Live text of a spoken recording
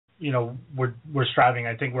we're striving.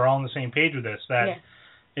 I think we're all on the same page with this. That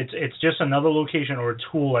it's just another location, or a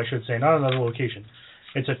tool, I should say, not another location.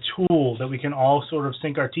 It's a tool that we can all sort of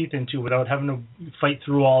sink our teeth into without having to fight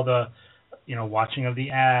through all the, watching of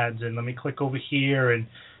the ads, and let me click over here and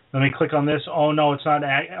let me click on this. Oh no, it's not.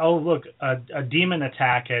 Oh look, a demon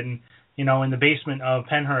attack, and in the basement of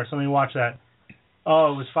Penhurst. Let me watch that.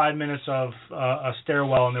 Oh, it was 5 minutes of a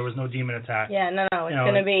stairwell, and there was no demon attack. Yeah, no, it's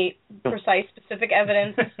going to be precise, specific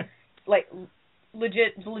evidence, like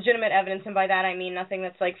legitimate evidence, and by that I mean nothing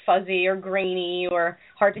that's like fuzzy or grainy or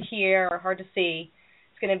hard to hear or hard to see.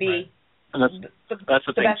 It's going to be. Right. And that's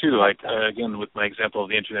the thing too. Like again, with my example of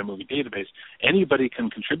the Internet Movie Database, anybody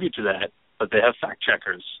can contribute to that, but they have fact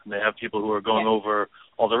checkers and they have people who are going over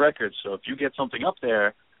all the records. So if you get something up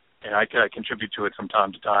there, and I contribute to it from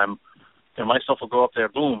time to time, then my stuff will go up there,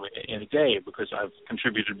 boom, in a day because I've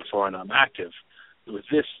contributed before and I'm active. With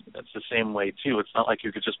this, that's the same way too. It's not like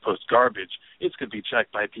you could just post garbage. It could be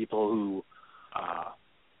checked by people who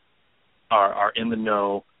are in the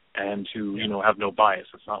know and who have no bias.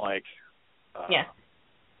 It's not like a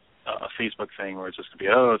Facebook thing where it's just gonna be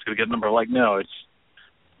it's gonna get a number. Like no,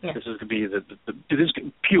 this is gonna be it is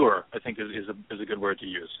pure. I think is a good word to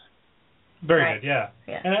use. Very good, yeah.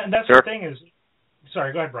 And that's the thing is.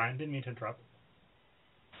 Sorry, go ahead, Brian. Didn't mean to interrupt.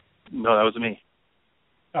 No, that was me.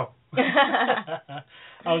 Oh. I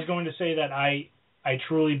was going to say that I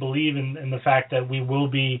truly believe in the fact that we will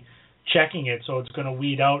be checking it, so it's going to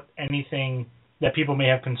weed out anything that people may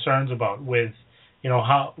have concerns about with,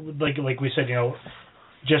 how, like we said,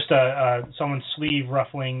 just someone's sleeve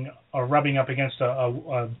ruffling or rubbing up against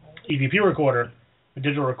a EVP recorder, a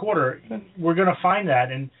digital recorder. We're going to find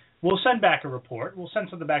that, and we'll send back a report. We'll send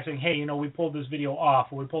something back saying, hey, we pulled this video off,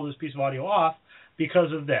 or we pulled this piece of audio off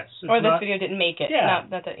because of this. Or this video didn't make it. Yeah.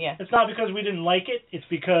 Yeah. It's not because we didn't like it. It's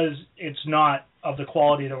because it's not of the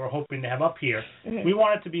quality that we're hoping to have up here. Mm-hmm. We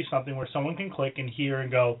want it to be something where someone can click and hear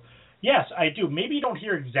and go, yes, I do. Maybe you don't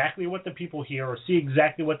hear exactly what the people hear or see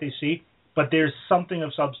exactly what they see, but there's something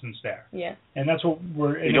of substance there. Yeah. And that's what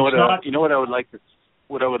we're... You know what I would like to...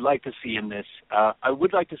 What I would like to see in this, I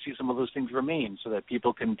would like to see some of those things remain so that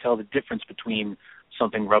people can tell the difference between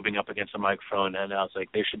something rubbing up against a microphone, and I was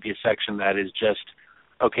like, there should be a section that is just,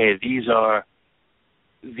 okay, these are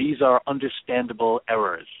understandable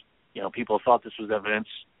errors. People thought this was evidence.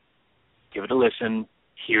 Give it a listen.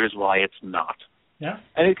 Here's why it's not. Yeah.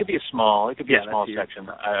 And it could be a small section.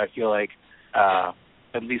 I feel like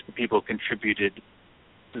at least the people contributed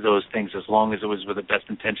those things as long as it was with the best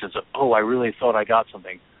intentions of, I really thought I got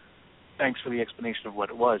something. Thanks for the explanation of what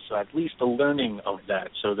it was. So at least the learning of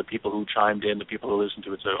that, so the people who chimed in, the people who listened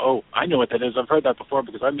to it say, I know what that is. I've heard that before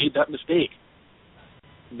because I made that mistake.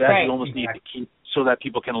 That you almost need to keep so that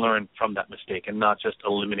people can learn from that mistake and not just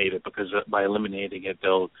eliminate it, because by eliminating it,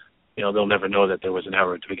 they'll never know that there was an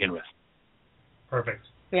error to begin with. Perfect.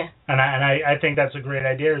 Yeah. And I think that's a great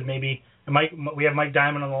idea. Is maybe Mike, we have Mike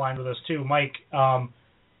Diamond on the line with us too. Mike,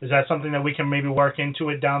 is that something that we can maybe work into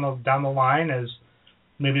it down the line as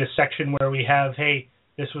maybe a section where we have, hey,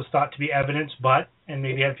 this was thought to be evidence, and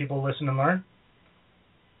maybe have people listen and learn?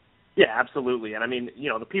 Yeah, absolutely. And I mean,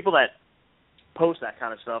 the people that post that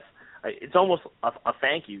kind of stuff, it's almost a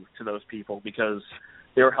thank you to those people, because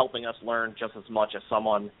they're helping us learn just as much as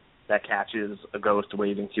someone that catches a ghost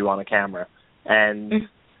waving to you on a camera. And,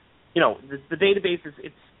 the database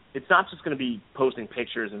it's not just going to be posting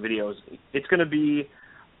pictures and videos. It's going to be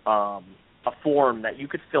a form that you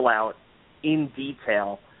could fill out in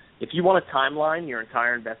detail. If you want to timeline your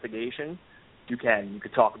entire investigation, you can. You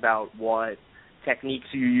could talk about what techniques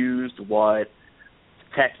you used, what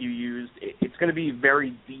tech you used. It's going to be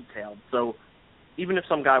very detailed. So even if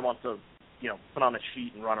some guy wants to, put on a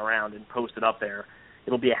sheet and run around and post it up there,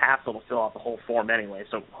 it'll be a hassle to fill out the whole form anyway.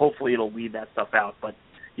 So hopefully it'll weed that stuff out. But,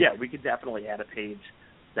 yeah, we could definitely add a page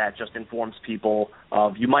that just informs people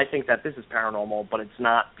of, you might think that this is paranormal, but it's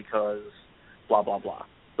not because blah, blah, blah.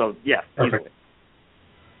 So, yeah, perfect. Easily.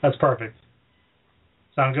 That's perfect.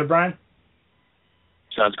 Sound good, Brian?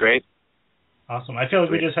 Sounds great. Awesome. I feel like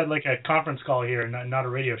we just had like a conference call here, not a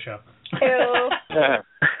radio show. Yeah.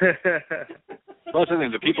 Well, that's the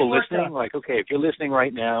thing. The people listening, like, okay, if you're listening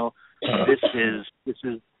right now, this is,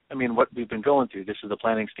 I mean, what we've been going through. This is the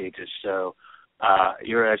planning stages. So,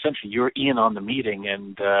 you're in on the meeting,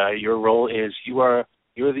 and your role is you're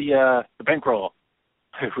the bankroll.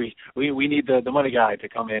 we need the money guy to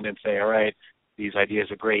come in and say, all right, these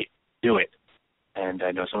ideas are great, do it. And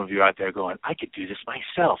I know some of you out there going, I could do this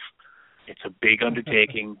myself. It's a big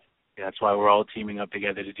undertaking. That's why we're all teaming up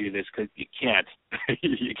together to do this, because you can't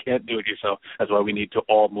do it yourself. That's why we need to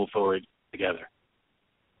all move forward together.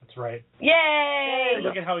 That's right. Yay!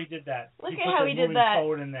 Look at how he did that. Look he at how he did that.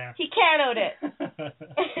 Forward in there. He canoed it.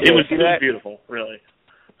 It was beautiful, really.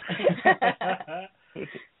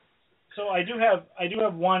 So I do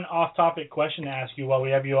have one off-topic question to ask you while we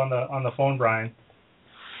have you on the phone, Brian.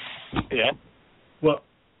 Yeah. Well,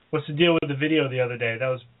 what's the deal with the video the other day?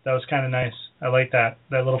 That was kind of nice. I like that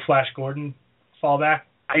little Flash Gordon fallback.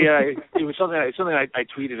 It was something I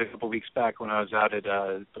tweeted a couple of weeks back when I was out at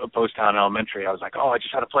Post Town Elementary. I was like, I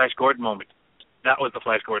just had a Flash Gordon moment. That was the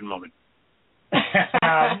Flash Gordon moment.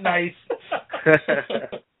 Nice.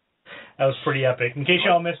 That was pretty epic. In case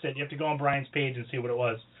y'all missed it, you have to go on Brian's page and see what it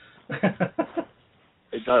was.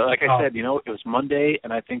 Like I said, it was Monday,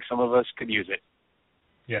 and I think some of us could use it.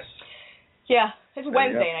 Yes. Yeah, it's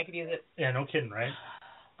Wednesday, and I could use it. Yeah, no kidding, right?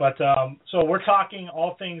 But so we're talking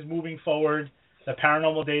all things moving forward. The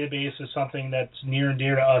Paranormal Database is something that's near and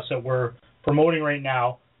dear to us that we're promoting right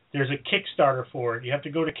now. There's a Kickstarter for it. You have to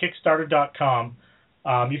go to Kickstarter.com.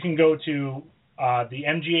 You can go to the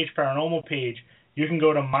MGH Paranormal page. You can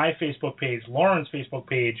go to my Facebook page, Lauren's Facebook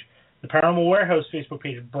page, the Paranormal Warehouse Facebook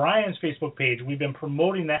page, Brian's Facebook page. We've been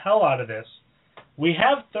promoting the hell out of this. We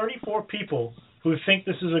have 34 people who think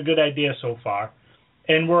this is a good idea so far.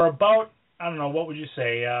 And we're about, I don't know, what would you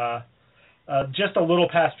say, just a little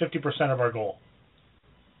past 50% of our goal.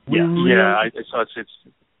 Yeah. So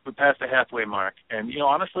we're past the halfway mark. And,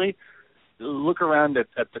 honestly, look around at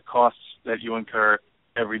the costs that you incur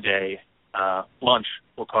every day. Lunch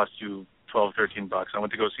will cost you $12, $13. I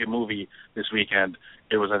went to go see a movie this weekend.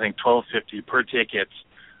 It was, I think, $12.50 per ticket.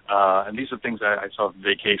 And these are things I saw on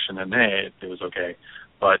vacation, and it was okay.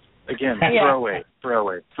 But, again, throw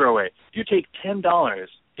away. If you take $10,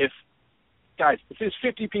 if there's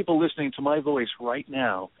 50 people listening to my voice right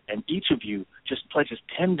now, and each of you just pledges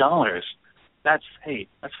 $10, that's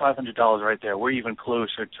 $500 right there. We're even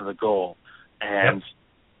closer to the goal. And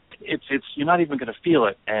it's you're not even going to feel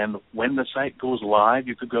it. And when the site goes live,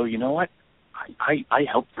 you could go, you know what? I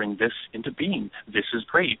helped bring this into being. This is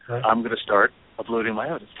great. Right. I'm going to start uploading my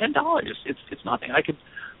own. It's $10. It's nothing. I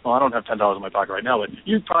don't have $10 in my pocket right now, but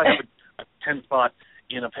you probably have a 10 spot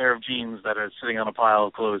in a pair of jeans that are sitting on a pile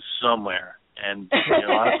of clothes somewhere. And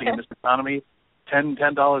honestly, in this economy,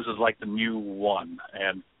 $10 is like the new one.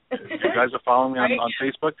 And if you guys are following me on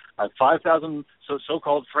Facebook, I have 5,000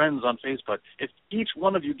 so-called friends on Facebook. If each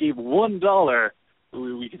one of you gave $1,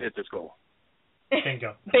 we could hit this goal.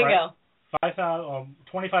 Bingo. Bingo. Right?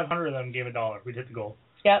 2,500 of them gave $1. We'd hit the goal.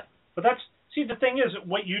 Yep. But the thing is,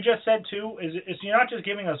 what you just said too is you're not just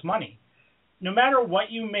giving us money. No matter what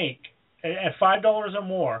you make at $5 or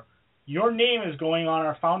more, your name is going on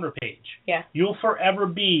our founder page. Yeah. You'll forever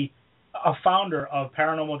be a founder of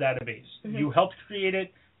Paranormal Database. Mm-hmm. You helped create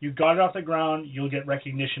it. You got it off the ground. You'll get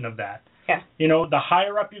recognition of that. Yeah. The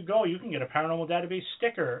higher up you go, you can get a Paranormal Database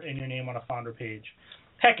sticker in your name on a founder page.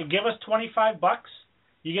 Heck, give us $25.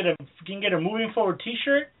 You can get a Moving Forward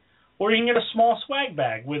T-shirt, or you can get a small swag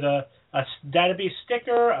bag with a database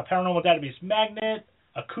sticker, a Paranormal Database magnet,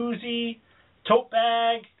 a koozie, tote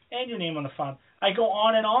bag, and your name on the front. I go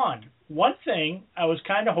on and on. One thing I was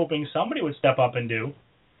kind of hoping somebody would step up and do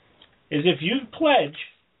is if you pledge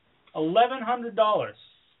 $1,100,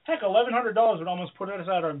 heck, $1,100 would almost put us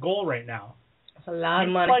at our goal right now. That's a lot of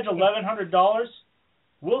money. If you pledge $1,100,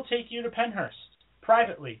 we'll take you to Penhurst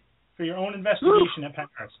privately for your own investigation at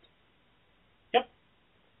Penhurst. Yep.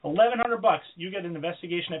 $1,100, you get an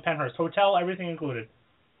investigation at Penhurst. Hotel, everything included.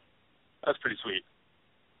 That's pretty sweet.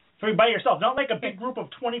 By yourself, not like a big group of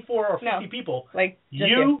 24 or 50 people. Like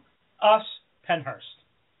you, us, Penhurst.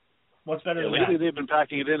 What's better than lately that? They've been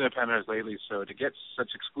packing it in at Penhurst lately, so to get such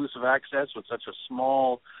exclusive access with such a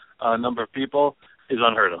small number of people is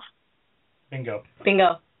unheard of. Bingo.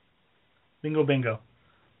 Bingo. Bingo, bingo.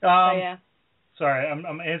 Yeah. Sorry,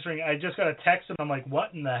 I'm answering. I just got a text, and I'm like,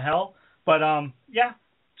 what in the hell? But, yeah.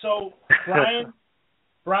 So,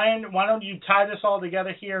 Brian, why don't you tie this all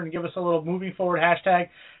together here and give us a little moving forward hashtag.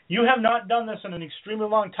 You have not done this in an extremely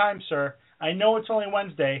long time, sir. I know it's only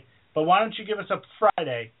Wednesday, but why don't you give us a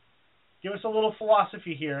Friday? Give us a little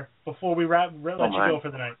philosophy here before we let you go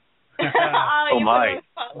for the night. Oh my!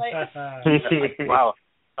 Wow,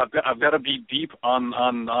 I've got to be deep on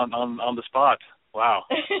the spot. Wow.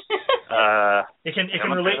 It can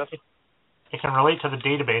relate. It can relate to the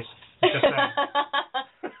database. Just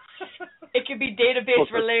saying. It could be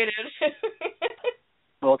database related.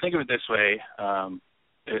 Well, think of it this way.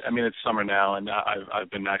 It's summer now, and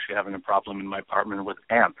I've been actually having a problem in my apartment with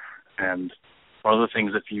ants. And one of the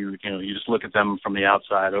things, if you just look at them from the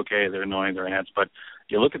outside, okay, they're annoying, they're ants, but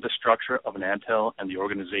you look at the structure of an anthill and the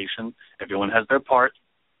organization. Everyone has their part.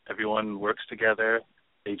 Everyone works together.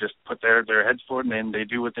 they just put their heads forward and they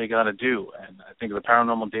do what they got to do. And I think the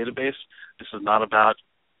paranormal database, this is not about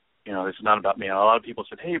this is not about me. A lot of people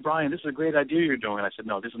said, "Hey, Brian, this is a great idea you're doing." And I said,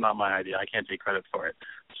 "No, this is not my idea. I can't take credit for it."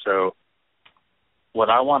 So what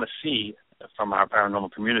I want to see from our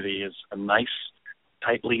paranormal community is a nice,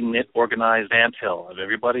 tightly knit, organized anthill of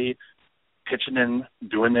everybody pitching in,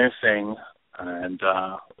 doing their thing, and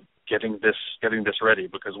getting this ready,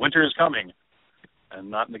 because winter is coming, and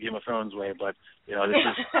not in the Game of Thrones way, but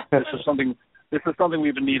this is something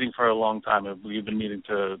we've been needing for a long time. We've been needing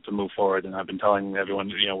to move forward, and I've been telling everyone,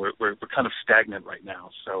 we're kind of stagnant right now.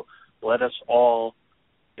 So let us all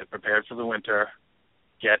get prepared for the winter,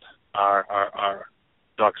 get our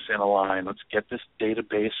ducks in a line. Let's get this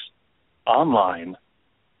database online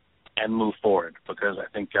and move forward, because I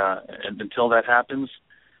think until that happens,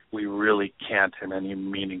 we really can't in any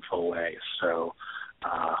meaningful way. So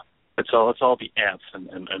let's all be ants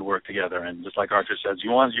and work together. And just like Archer says,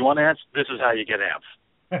 you want ants? This is how you get ants.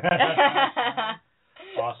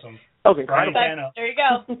 Awesome. Okay, Brian Cano. There you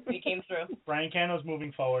go. He came through. Brian Cano's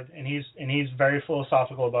moving forward, and he's very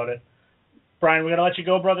philosophical about it. Brian, we're gonna let you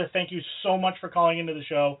go, brother. Thank you so much for calling into the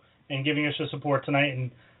show and giving us your support tonight.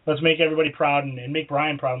 And let's make everybody proud and make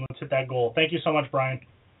Brian proud. And let's hit that goal. Thank you so much, Brian.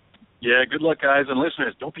 Yeah, good luck, guys, and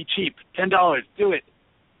listeners. Don't be cheap. $10, do it.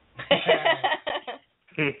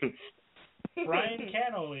 Brian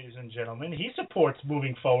Cano, ladies and gentlemen, he supports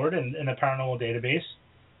moving forward in the paranormal database.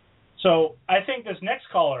 So I think this next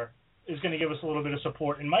caller is going to give us a little bit of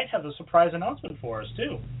support and might have a surprise announcement for us,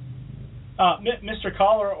 too. Mr.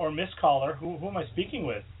 Caller or Miss Caller, who am I speaking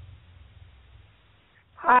with?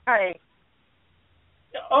 Hi.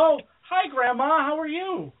 Oh, hi, Grandma. How are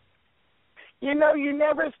you? You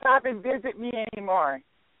never stop and visit me anymore.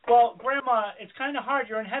 Well, Grandma, it's kind of hard.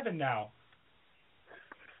 You're in heaven now.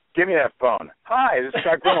 Give me that phone. Hi, this is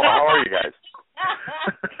Scott Grimmel. How are you guys?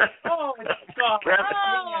 Oh, it's Scott.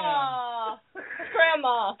 Grandma.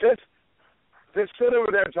 Grandma. Just sit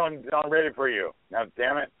over there until I'm ready for you. Now,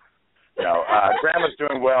 damn it. Grandma's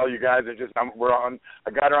doing well. You guys are just.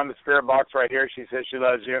 I got her on the spirit box right here. She says she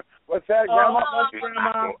loves you. What's that, Grandma? Oh,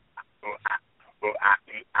 Grandma.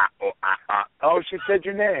 Oh, she said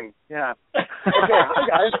your name. Yeah. Okay, hi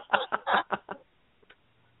guys.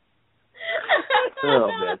 Oh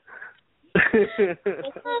man.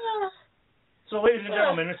 So, ladies and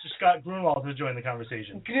gentlemen, Mr. Scott Grunwald has joined the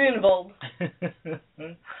conversation. Grunwald. Did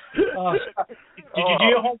you do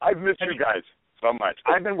your homework? I've missed you guys so much.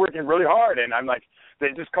 I've been working really hard, and I'm like,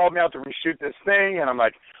 they just called me out to reshoot this thing, and I'm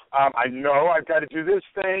like, I know I've got to do this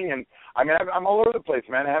thing, and I'm all over the place,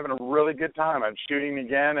 man. I'm having a really good time. I'm shooting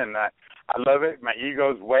again, and I love it. My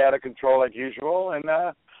ego's way out of control like usual, and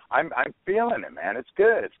I'm feeling it, man. It's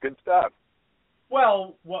good. It's good stuff.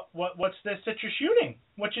 Well, what's this that you're shooting?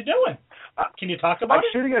 What you doing? Can you talk about it?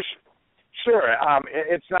 I'm shooting sure.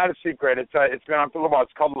 It's not a secret. It's been on for a little while.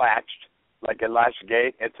 It's called Latched, like a latch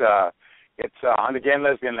gate. It's on the Gay and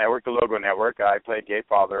Lesbian Network, the Logo Network. I play a gay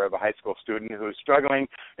father of a high school student who's struggling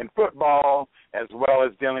in football, as well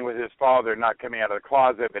as dealing with his father not coming out of the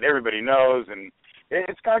closet, but everybody knows, and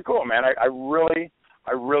it's kind of cool, man. I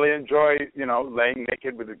really enjoy, laying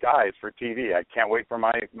naked with the guys for TV. I can't wait for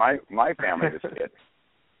my family to see it.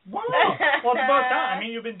 Wow. Well, it's about time. I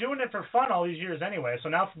mean, you've been doing it for fun all these years anyway, so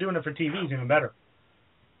now doing it for TV is even better.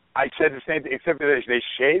 I said the same thing, except that they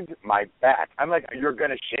shaved my back. I'm like, you're going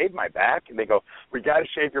to shave my back? And they go, we got to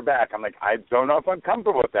shave your back. I'm like, I don't know if I'm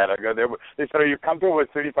comfortable with that. I go, they said, are you comfortable with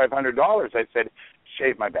 $3,500? I said,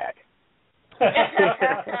 shave my back.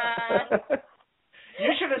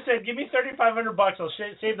 You should have said, give me $3,500. I'll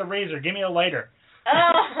save the razor. Give me a lighter.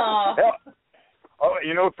 Oh.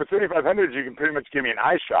 For $3,500, you can pretty much give me an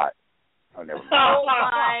eye shot. Oh, never mind. Oh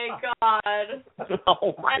my God.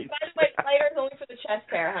 Oh my. And by the way, lighter is only for the chest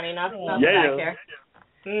hair, honey, not the back hair.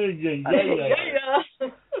 Yeah.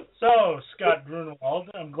 So, Scott Grunwald,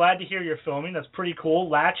 I'm glad to hear you're filming. That's pretty cool.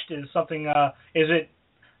 Latched is something. Is it?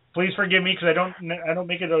 Please forgive me because I don't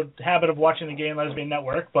make it a habit of watching the Gay and Lesbian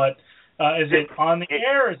Network, but. Is it on the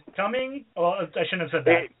air? Is it coming? Well, I shouldn't have said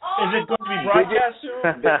that. Is it going to be broadcast soon?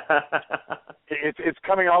 It's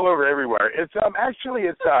coming all over everywhere. It's actually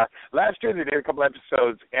last year they did a couple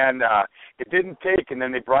episodes and it didn't take, and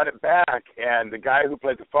then they brought it back, and the guy who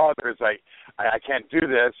played the father is like, I can't do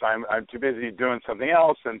this. I'm too busy doing something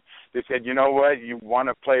else. And they said, you know what? You want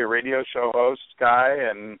to play a radio show host guy?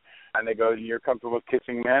 And they go, you're comfortable with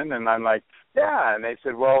kissing men? And I'm like, yeah. And they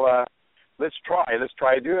said, well. Let's try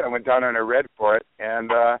to do it. I went down and I read for it, and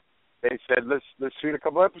they said let's shoot a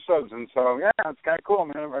couple episodes, and so yeah, it's kind of cool,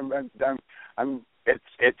 man.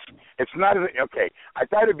 it's not okay. I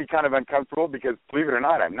thought it'd be kind of uncomfortable because, believe it or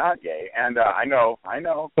not, I'm not gay, and I know.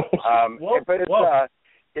 Whoa, but it's whoa.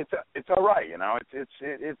 it's all right, you know.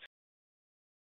 It's